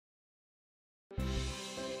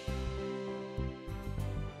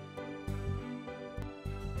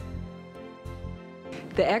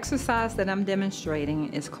The exercise that I'm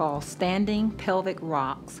demonstrating is called standing pelvic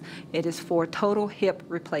rocks. It is for total hip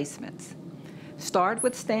replacements. Start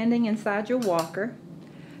with standing inside your walker.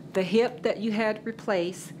 The hip that you had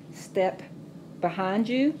replaced, step behind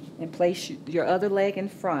you and place your other leg in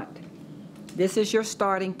front. This is your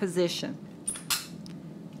starting position.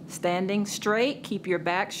 Standing straight, keep your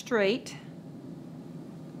back straight.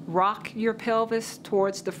 Rock your pelvis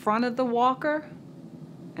towards the front of the walker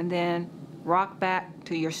and then rock back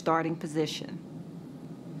to your starting position.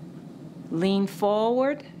 Lean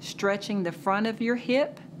forward, stretching the front of your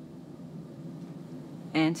hip,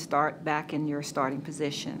 and start back in your starting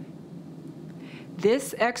position.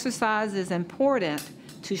 This exercise is important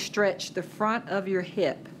to stretch the front of your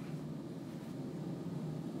hip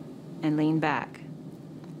and lean back.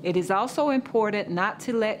 It is also important not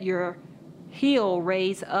to let your heel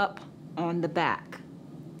raise up on the back.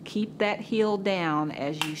 Keep that heel down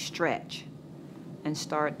as you stretch and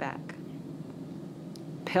start back.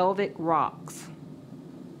 Pelvic rocks.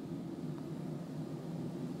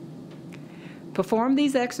 Perform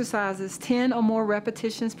these exercises 10 or more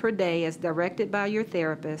repetitions per day as directed by your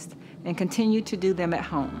therapist, and continue to do them at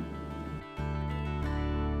home.